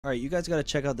Alright, you guys gotta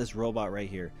check out this robot right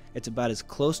here. It's about as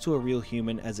close to a real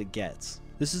human as it gets.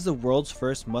 This is the world's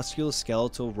first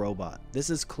musculoskeletal robot. This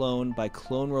is cloned by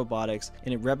Clone Robotics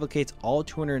and it replicates all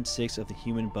 206 of the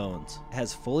human bones. It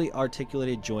has fully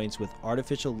articulated joints with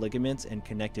artificial ligaments and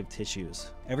connective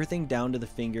tissues. Everything down to the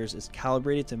fingers is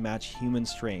calibrated to match human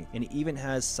strength, and it even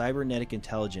has cybernetic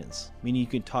intelligence, meaning you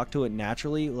can talk to it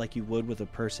naturally like you would with a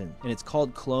person. And it's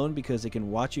called clone because it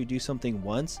can watch you do something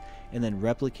once and then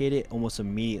replicate it almost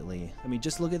immediately. I mean,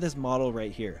 just look at this model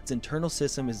right here. Its internal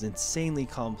system is insanely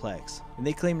complex, and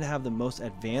they claim to have the most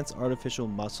advanced artificial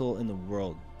muscle in the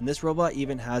world. And this robot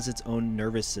even has its own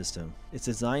nervous system. It's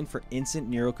designed for instant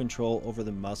neural control over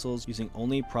the muscles using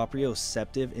only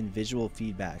proprioceptive and visual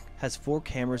feedback. Has 4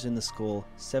 cameras in the skull,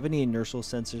 70 inertial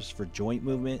sensors for joint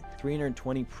movement,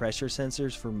 320 pressure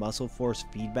sensors for muscle force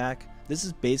feedback. This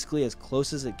is basically as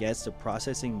close as it gets to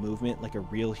processing movement like a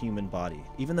real human body.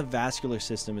 Even the vascular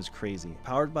system is crazy.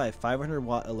 Powered by a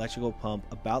 500-watt electrical pump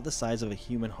about the size of a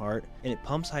human heart, and it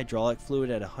pumps hydraulic fluid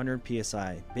at 100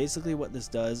 psi. Basically what this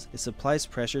does is supplies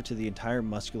pressure to the entire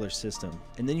muscular system.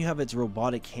 And then you have its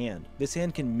robotic hand. This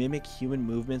hand can mimic human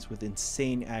movements with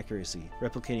insane accuracy,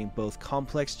 replicating both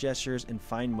complex gestures and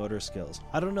fine motor skills.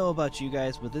 I don't know about you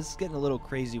guys, but this is getting a little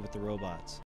crazy with the robots.